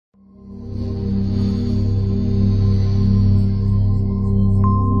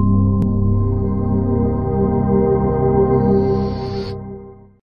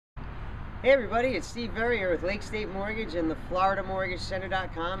everybody. It's Steve Verrier here with Lake State Mortgage and the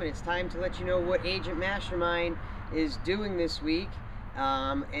FloridaMortgageCenter.com, and it's time to let you know what Agent Mastermind is doing this week.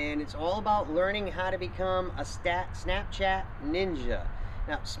 And it's all about learning how to become a Snapchat ninja.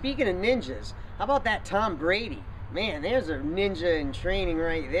 Now, speaking of ninjas, how about that Tom Brady? Man, there's a ninja in training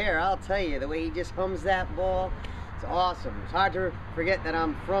right there. I'll tell you, the way he just hums that ball, it's awesome. It's hard to forget that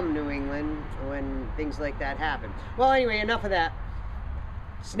I'm from New England when things like that happen. Well, anyway, enough of that.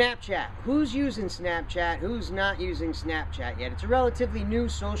 Snapchat. Who's using Snapchat? Who's not using Snapchat yet? It's a relatively new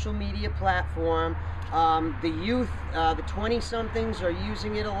social media platform. The youth, the 20-somethings are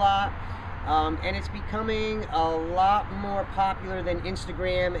using it a lot. And it's becoming a lot more popular than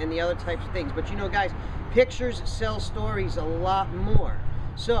Instagram and the other types of things. But you know, guys, pictures sell stories a lot more.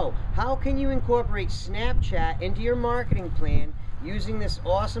 So how can you incorporate Snapchat into your marketing plan using this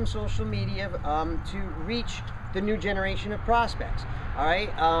awesome social media to reach the new generation of prospects? All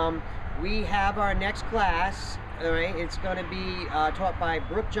right, we have our next class. All right, it's going to be taught by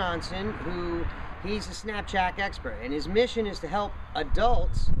Brooke Johnson, who he's a Snapchat expert, and his mission is to help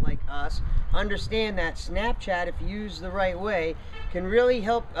adults like us understand that Snapchat, if used the right way, can really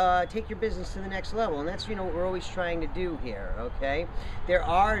help take your business to the next level. And that's, you know, what we're always trying to do here. Okay, there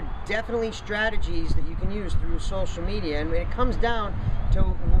are definitely strategies that you can use through social media, and it comes down to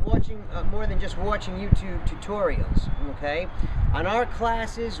watching more than just watching YouTube tutorials. Okay, on our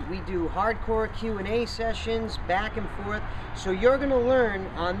classes we do hardcore Q&A sessions back and forth, so you're going to learn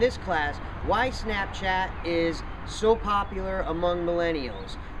on this class why Snapchat is so popular among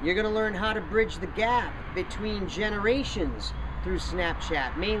millennials. You're going to learn how to bridge the gap between generations through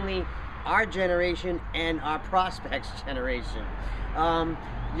Snapchat, mainly our generation and our prospects generation.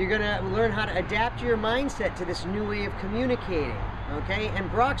 You're going to learn how to adapt your mindset to this new way of communicating. Okay, and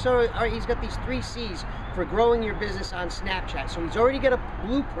Brock's he's got these 3 C's for growing your business on Snapchat. So he's already got a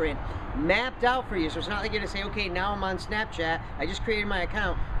blueprint mapped out for you. So it's not like you're going to say, okay, now I'm on Snapchat, I just created my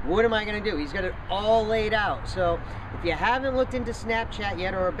account, what am I going to do? He's got it all laid out. So if you haven't looked into Snapchat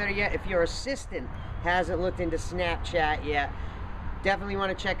yet, or better yet, if your assistant hasn't looked into Snapchat yet, definitely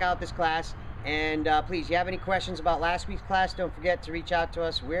want to check out this class. And please, if you have any questions about last week's class, don't forget to reach out to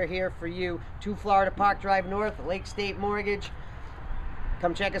us. We're here for you. 2 Florida Park Drive North, Lake State Mortgage.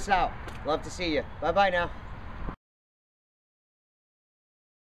 Come check us out. Love to see you. Bye-bye now.